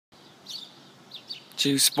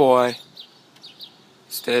Juice boy.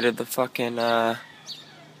 State of the thunder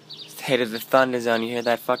zone. You hear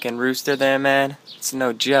that fucking rooster there, man? It's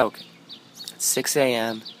no joke. It's 6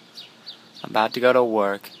 a.m. I'm about to go to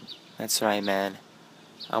work. That's right, man.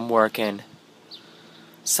 I'm working.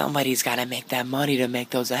 Somebody's gotta make that money to make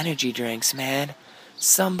those energy drinks, man.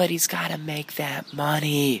 Somebody's gotta make that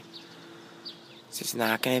money. This is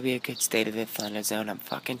not gonna be a good state of the thunder zone. I'm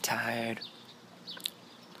fucking tired.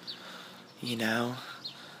 You know?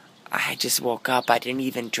 I just woke up. I didn't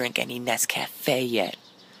even drink any Nescafe yet.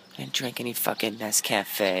 I didn't drink any fucking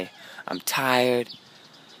Nescafe. I'm tired.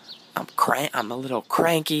 I'm a little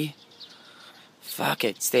cranky. Fuck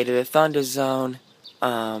it. State of the thunder zone.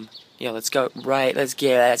 Let's get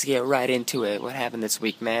right into it. What happened this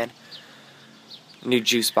week, man? New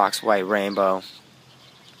Juice Box White Rainbow.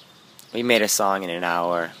 We made a song in an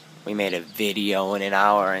hour. We made a video in an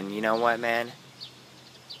hour, and you know what, man?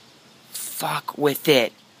 Fuck with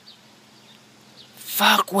it.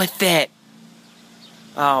 Fuck with it.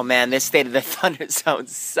 Oh man, this state of the thunder zone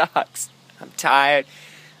sucks. I'm tired.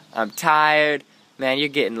 Man, you're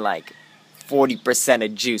getting like 40%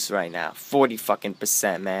 of juice right now. 40 fucking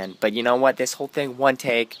percent, man. But you know what? This whole thing, one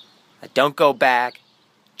take. I don't go back.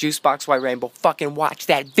 Juice Box White Rainbow. Fucking watch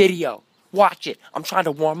that video. Watch it. I'm trying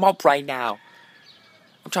to warm up right now.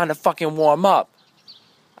 I'm trying to fucking warm up.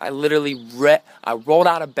 I literally I rolled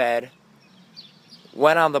out of bed,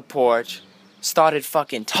 went on the porch, started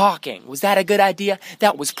fucking talking. Was that a good idea?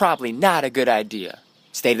 That was probably not a good idea.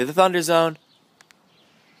 State of the thunder zone.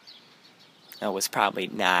 That was probably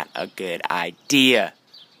not a good idea.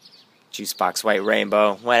 Juice Box White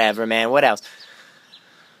Rainbow. Whatever, man. What else?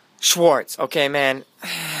 Schwartz. Okay, man.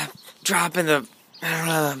 Dropping the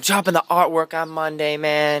artwork on Monday,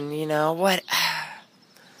 man. You know what?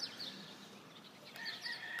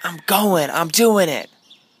 I'm doing it.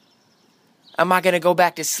 Am I gonna go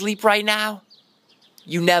back to sleep right now?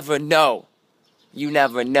 You never know. You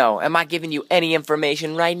never know. Am I giving you any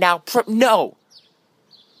information right now? No.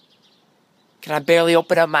 Can I barely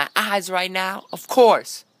open up my eyes right now? Of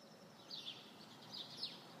course.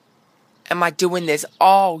 Am I doing this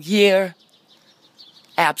all year?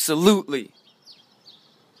 Absolutely.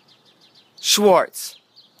 Schwartz.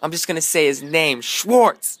 I'm just gonna say his name.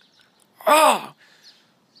 Schwartz. Oh!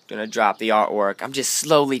 Gonna drop the artwork. I'm just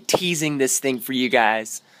slowly teasing this thing for you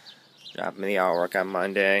guys. Dropping the artwork on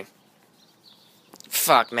Monday.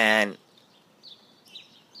 Fuck, man.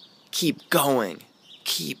 Keep going.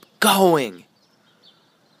 Keep going.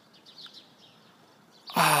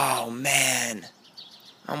 Oh, man.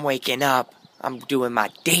 I'm waking up. I'm doing my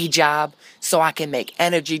day job so I can make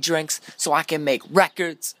energy drinks, so I can make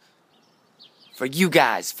records. For you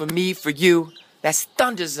guys, for me, for you. That's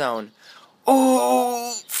Thunder Zone.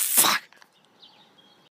 Oh,